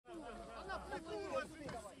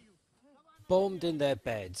bombed in their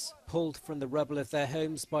beds, pulled from the rubble of their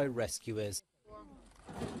homes by rescuers.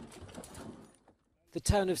 The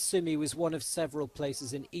town of Sumy was one of several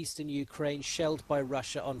places in eastern Ukraine shelled by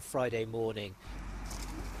Russia on Friday morning.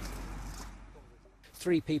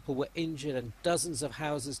 3 people were injured and dozens of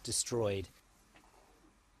houses destroyed.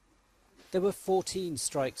 There were 14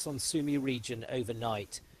 strikes on Sumy region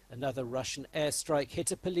overnight. Another Russian airstrike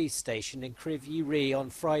hit a police station in Kryvyi Rih on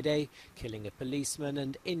Friday, killing a policeman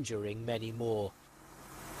and injuring many more.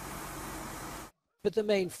 But the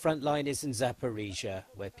main front line is in Zaporizhia,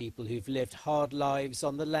 where people who've lived hard lives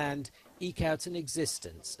on the land eke out an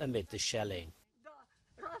existence amid the shelling.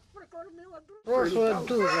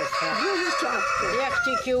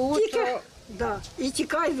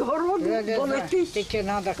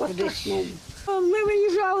 Ми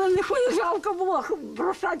виїжджали, не жалко було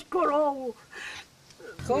бросати корову.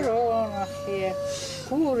 Корова є,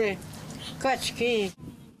 кури, качки.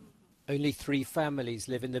 Only 3 families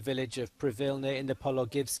live in the village of Privilne in the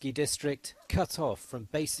Pologivsky district, cut off from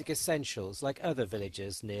basic essentials like other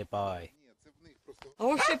villages nearby. А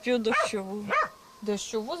ось п'ю дощову.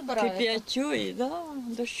 Дощову збираєте? Кип'ятю, да,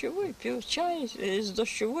 дощову, п'ю чай з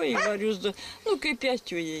дощової, варю,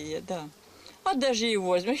 кип'ятю її, да. А де ж її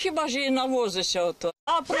возьмеш? Хіба ж її навозишся ото?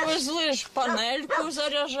 А привезли ж панельку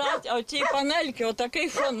заряджати, а в тій панельці отакий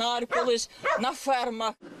фонар колись на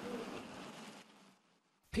фермах.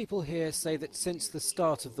 People here say that since the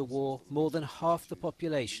start of the war, more than half the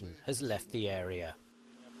population has left the area.